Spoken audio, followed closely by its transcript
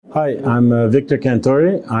Hi, I'm Victor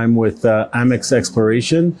Cantore. I'm with Amex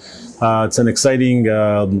Exploration. It's an exciting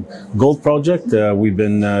gold project. We've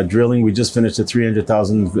been drilling. We just finished a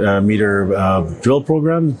 300,000 meter drill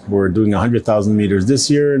program. We're doing 100,000 meters this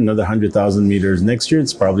year, another 100,000 meters next year.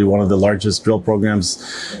 It's probably one of the largest drill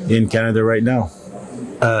programs in Canada right now.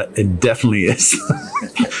 It definitely is.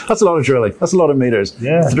 That's a lot of drilling. That's a lot of meters.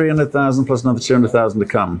 Yeah. 300,000 plus another 200,000 to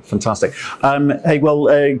come. Fantastic. Hey, well,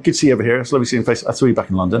 good to see you over here. It's lovely seeing you face. I saw you back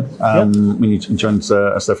in London when you joined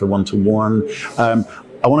us there for one-to-one.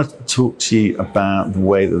 I want to talk to you about the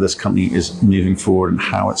way that this company is moving forward and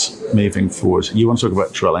how it's moving forward. You want to talk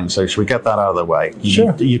about drilling, so should we get that out of the way?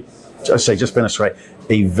 Sure. I say, just finished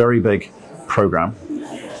a very big program.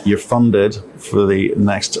 You're funded for the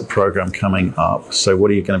next program coming up. So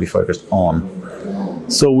what are you going to be focused on?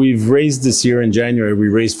 So we've raised this year in January, we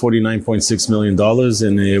raised $49.6 million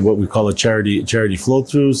in what we call a charity flow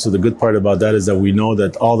through. So the good part about that is that we know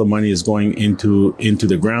that all the money is going into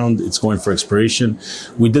the ground. It's going for exploration.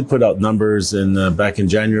 We did put out numbers back in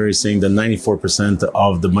January saying that 94%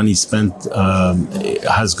 of the money spent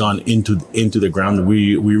has gone into the ground.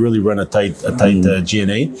 We really run a tight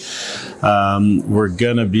G&A. We're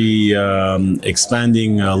going to be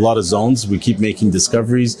expanding a lot of zones. We keep making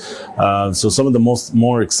discoveries. So some of the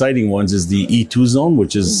more exciting ones is the E2 zone,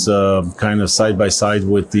 which is kind of side by side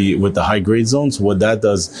with the high grade zone. So what that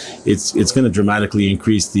does, it's going to dramatically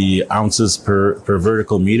increase the ounces per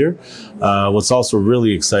vertical meter. What's also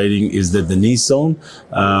really exciting is the Denise zone.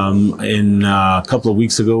 In a couple of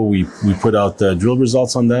weeks ago, we put out drill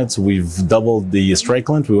results on that. So we've doubled the strike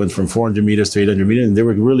length. We went from 400 meters to 800 meters, and they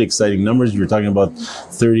were really exciting numbers. You were talking about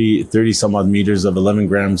 30 some odd meters of 11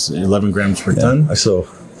 grams per ton. I saw.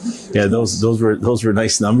 Yeah, those were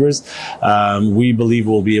nice numbers. We believe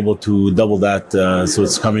we'll be able to double that. So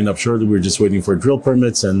it's coming up shortly. We're just waiting for drill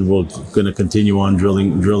permits, and we're going to continue on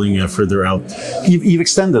drilling further out. You've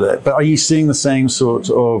extended it, but are you seeing the same sort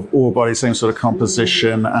of ore body, same sort of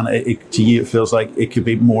composition? And to you, it feels like it could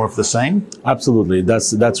be more of the same. Absolutely,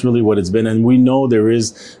 that's really what it's been. And we know there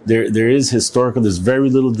is historical. There's very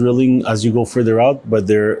little drilling as you go further out, but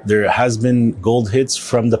there has been gold hits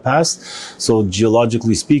from the past. So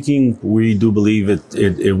geologically speaking, we do believe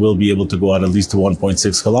it will be able to go out at least to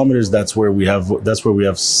 1.6 kilometers. That's where we have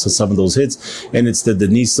some of those hits, and it's the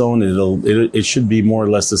Denise zone. It should be more or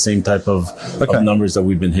less the same type of numbers that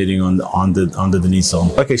we've been hitting on the Denise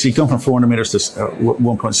zone. Okay, so you've gone from 400 meters to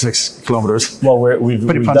 1.6 kilometers. Well, we're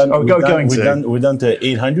done to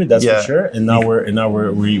 800. That's for sure, and now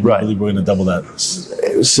we believe we're going to double that.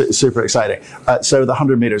 Super exciting. So the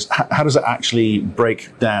 100 meters, how does it actually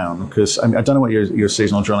break down? Because I don't know what your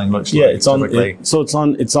seasonal drilling looks like. It's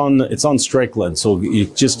on strike length. So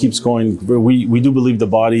it just keeps going. We do believe the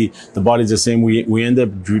body's the same. We end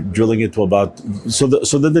up drilling it to about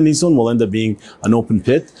the Denise zone will end up being an open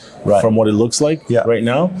pit from what it looks like right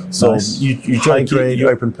now. So you try to keep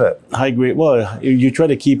open pit. High grade. Well, you try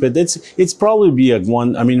to keep it. It's probably be a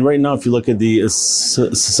one. I mean, right now, if you look at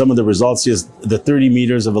some of the results, just the 30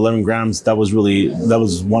 meters of 11 grams, that was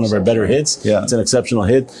one of our better hits. Yeah. It's an exceptional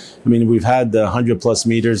hit. I mean, we've had 100 plus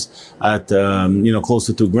meters at close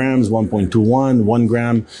to 2 grams, 1.21, 1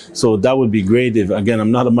 gram. So that would be great. If again,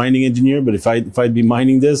 I'm not a mining engineer, but if I'd be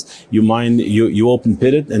mining this, you open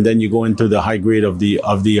pit it, and then you go into the high grade of the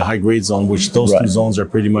high grade zone, which those two zones are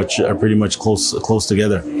pretty much close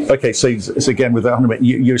together. Okay, so again with that 100,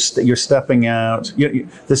 you're stepping out.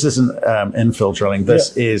 This isn't infill drilling.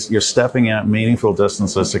 This is you're stepping out meaningful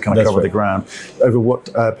distances to kind of cover the ground. Over what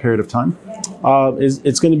period of time?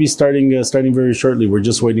 It's going to be starting very shortly. We're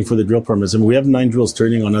just waiting for the drill permits, and we have 9 drills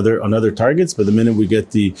turning on other targets. But the minute we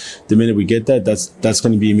get that, that's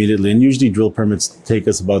going to be immediately. And usually drill permits take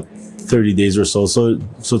us about 30 days or so. So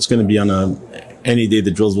it's going to be on any day the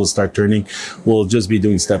drills will start turning. We'll just be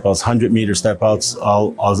doing step outs, 100 meter step outs,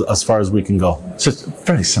 as far as we can go. So it's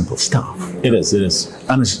very simple stuff. It is.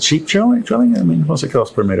 And is it cheap drilling? I mean, what's it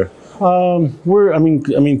cost per meter?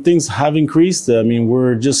 Things have increased. I mean,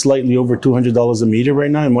 we're just slightly over $200 a meter right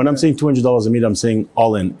now. And when I'm saying $200 a meter, I'm saying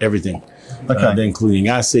all in, everything. Okay. Including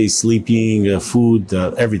assays, sleeping, food,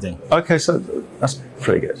 everything. Okay, so that's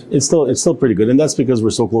pretty good. It's still pretty good, and that's because we're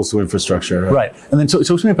so close to infrastructure. Right. And then talk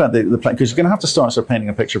to me about the plan, because you're going to have to start painting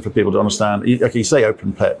a picture for people to understand. Okay, you say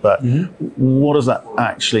open pit, but what does that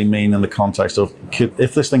actually mean in the context of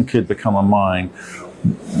if this thing could become a mine?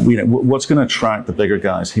 what's going to attract the bigger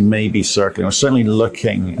guys who may be circling or certainly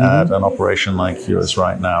looking at an operation like yours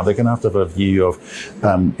right now? They're going to have a view of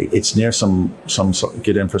it's near some sort of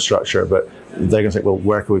good infrastructure, but they're going to say, well,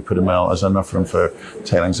 where can we put a mill? There's enough room for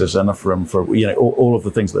tailings. There's enough room for all of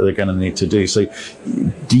the things that they're going to need to do. So,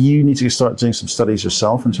 do you need to start doing some studies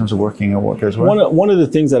yourself in terms of working on what goes where? One of the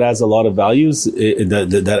things that adds a lot of values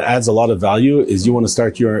that adds a lot of value is you want to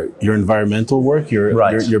start your environmental work, your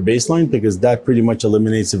baseline, because that pretty much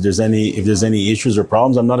eliminates if there's any issues or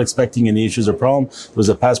problems. I'm not expecting any issues or problems. It was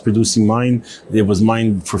a past producing mine. It was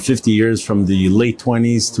mined for 50 years from the late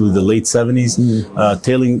 20s to the late 70s.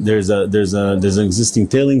 There's an existing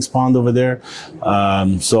tailings pond over there,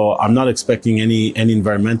 so I'm not expecting any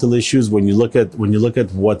environmental issues. When you look at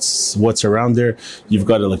what's around there, you've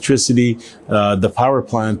got electricity. The power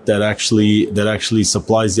plant that actually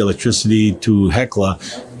supplies the electricity to Hecla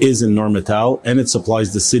is in Normetal, and it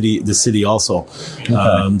supplies the city also.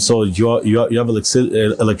 Okay. So you have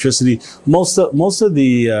electricity.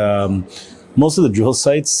 Most of the drill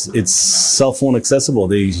sites, it's cell phone accessible.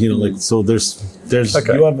 So there's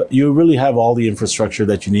okay. You really have all the infrastructure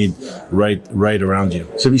that you need right around you.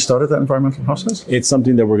 So have you started that environmental process? It's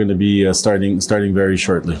something that we're going to be starting very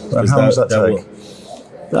shortly. And how long does that take?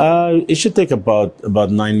 It should take about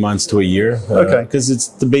 9 months to a year. Okay. Because it's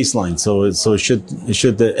the baseline, so it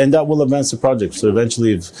should, and that will advance the project. So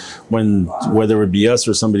eventually, whether it be us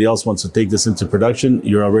or somebody else wants to take this into production,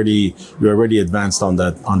 you're already advanced on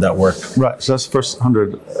that work. Right. So that's the first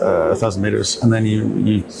 100,000 meters, and then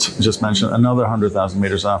you just mentioned another 100,000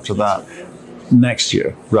 meters after that. Next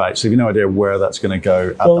year, right? So you have no idea where that's going to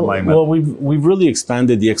go at the moment. Well, we've really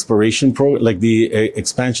expanded the exploration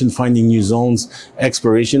expansion, finding new zones,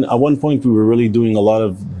 exploration. At one point, we were really doing a lot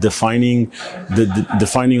of defining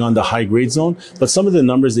on the high grade zone. But some of the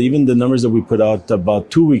numbers, even the numbers that we put out about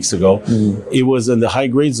 2 weeks ago, it was in the high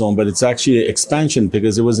grade zone, but it's actually expansion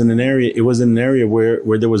because it was in an area. It was in an area where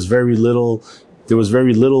there was very little. There was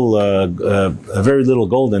very little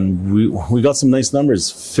gold, and we got some nice numbers.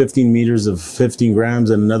 15 meters of 15 grams,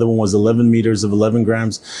 and another one was 11 meters of 11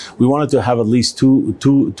 grams. We wanted to have at least two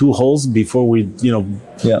holes before we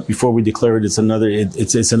before we declare it. It's an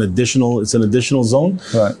additional zone.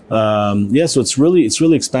 Right. So it's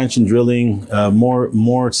really expansion drilling,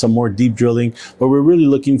 some more deep drilling, but we're really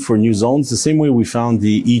looking for new zones. The same way we found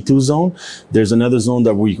the E2 zone. There's another zone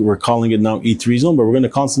that we're calling it now E3 zone, but we're going to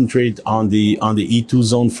concentrate on the E2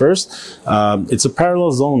 zone first. It's a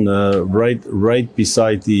parallel zone, right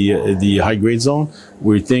beside the high grade zone.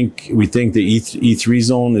 We think the E3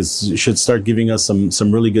 zone should start giving us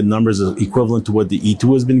some really good numbers equivalent to what the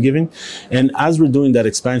E2 has been giving. And as we're doing that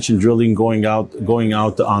expansion drilling, going out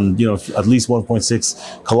on at least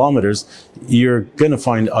 1.6 kilometers, you're going to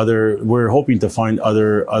find we're hoping to find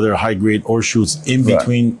other high grade ore shoots in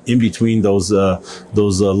between those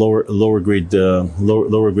lower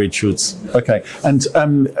grade shoots. Okay, and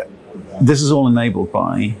this is all enabled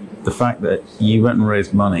by the fact that you went and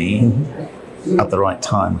raised money at the right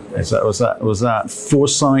time. Was that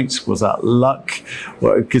foresight? Was that luck?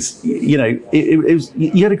 Because you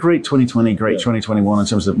had a great 2020, great 2021 in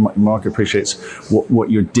terms of market appreciates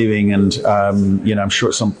what you're doing, and I'm sure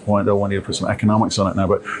at some point they'll want you to put some economics on it now.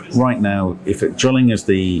 But right now, if drilling is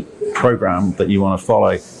the program that you want to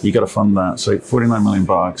follow, you got to fund that. So $49 million,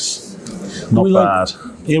 not bad.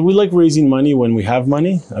 We like raising money when we have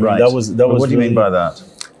money. I mean, that was. What do you mean by that?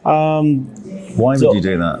 Why would you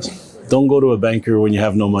do that? Don't go to a banker when you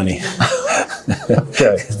have no money.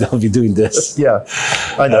 Okay. They'll be doing this. Yeah,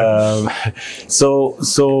 I know.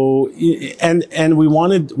 And we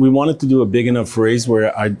wanted to do a big enough raise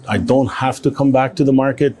where I don't have to come back to the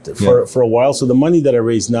market for a while. So the money that I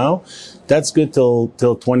raise now, that's good till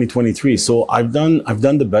 2023. So I've done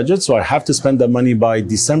the budget. So I have to spend that money by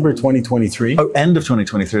December 2023. Oh, end of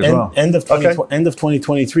 2023 as well. End of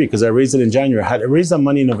 2023, because I raised it in January. Had I raised that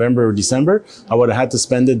money in November or December, I would have had to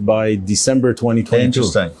spend it by December 2022.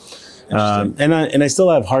 Interesting. And I still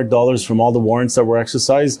have hard dollars from all the warrants that were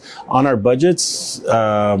exercised on our budgets.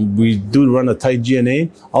 We do run a tight G&A.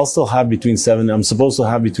 I'm supposed to have between $7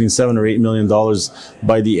 or $8 million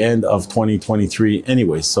by the end of 2023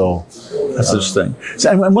 anyway. So that's interesting.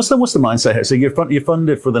 So, and what's the mindset here? So you're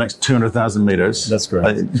funded for the next 200,000 meters. That's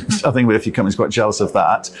correct. I think a few companies are quite jealous of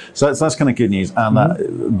that. So that's kind of good news. And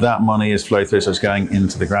that money is flow through, so it's going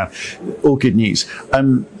into the ground. All good news.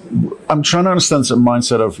 I'm trying to understand the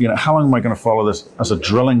mindset of, how long am I going to follow this as a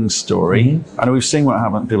drilling story? I know we've seen what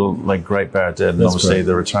happened, people like Great Bear did, and That's obviously correct.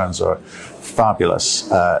 the returns are fabulous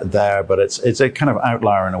there, but it's a kind of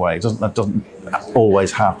outlier in a way. That doesn't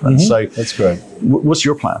always happen. So that's correct. What's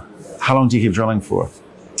your plan? How long do you keep drilling for?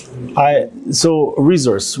 So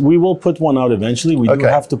resource, we will put one out eventually. We do Okay.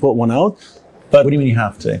 have to put one out. But What do you mean you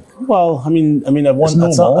have to? well, I mean,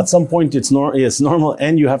 normal. at some point it's normal,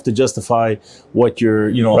 and you have to justify what you're,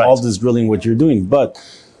 Right. all this drilling, what you're doing. But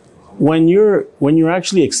when you're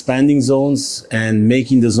actually expanding zones and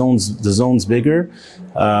making the zones bigger,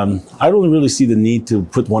 I don't really see the need to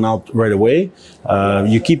put one out right away.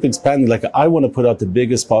 You keep expanding. Like, I want to put out the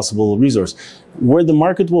biggest possible resource. Where the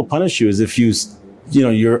market will punish you is if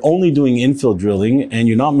you're only doing infill drilling and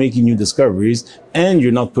you're not making new discoveries and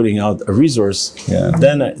you're not putting out a resource. Yeah.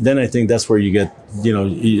 Then I think that's where you get,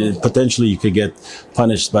 potentially you could get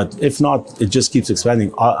punished. But if not, it just keeps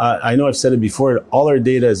expanding. I know I've said it before. All our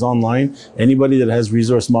data is online. Anybody that has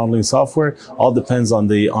resource modeling software, all depends on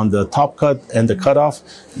the top cut and the cutoff.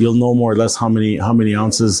 You'll know more or less how many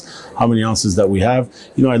ounces that we have.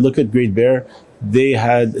 I look at Great Bear. They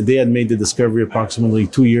had made the discovery approximately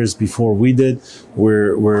 2 years before we did.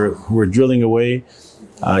 We're drilling away.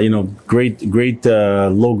 Great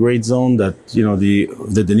low grade zone that,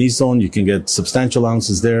 the Denise zone, you can get substantial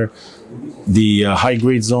ounces there. The high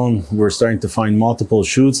grade zone, we're starting to find multiple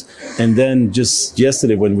shoots. And then just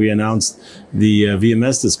yesterday when we announced the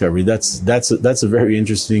VMS discovery, that's a very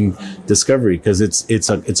interesting discovery because it's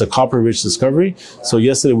a copper rich discovery. So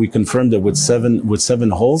yesterday we confirmed it with seven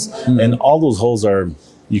holes, and all those holes are,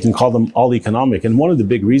 you can call them all economic. And one of the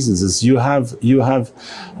big reasons is you have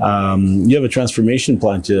a transformation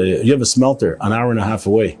plant, you have a smelter an hour and a half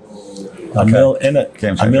away. A mill and a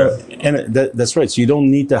mill, and that's right. So you don't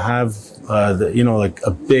need to have a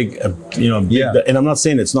big. Yeah. And I'm not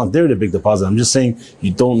saying it's not there, the big deposit. I'm just saying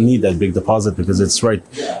you don't need that big deposit because it's right.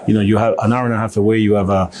 You have an hour and a half away. You have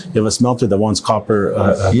a smelter that wants copper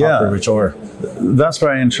rich ore. That's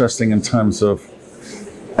very interesting in terms of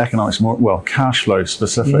economics, cash flow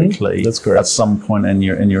specifically. That's correct. At some point in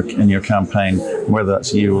your campaign, whether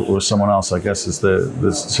that's you or someone else, I guess is the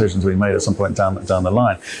decisions we made at some point down the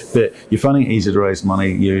line. But you're finding it easy to raise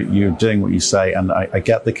money. You're doing what you say, and I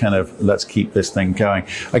get the kind of let's keep this thing going.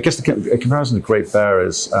 I guess the comparison to Great Bear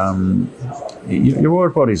is your ore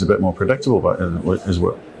body is a bit more predictable, is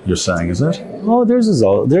what you're saying, is it? Oh, theirs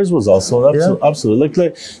was also absolutely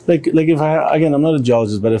like if I'm not a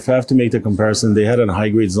geologist, but if I have to make the comparison, they had a high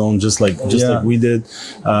grade zone just like we did.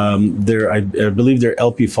 I believe their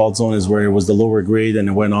LP fault zone is where it was the lower grade, and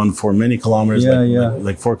it went on for many kilometers,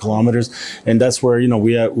 like 4 kilometers, and that's where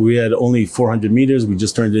we had only 400 meters. We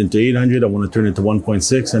just turned it into 800. I want to turn it to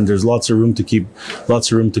 1.6, and there's lots of room to keep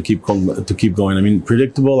going. I mean,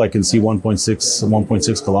 predictable. I can see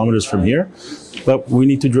 1.6 kilometers from here. But we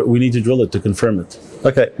need to drill it to confirm it.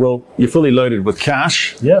 Okay, well, you're fully loaded with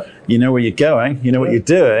cash. Yeah. You know where you're going. You know what you're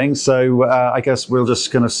doing. So I guess we're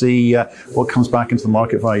just going to see what comes back into the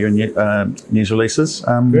market via your news releases.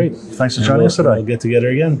 Great. Thanks for joining us today. We'll get together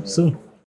again soon.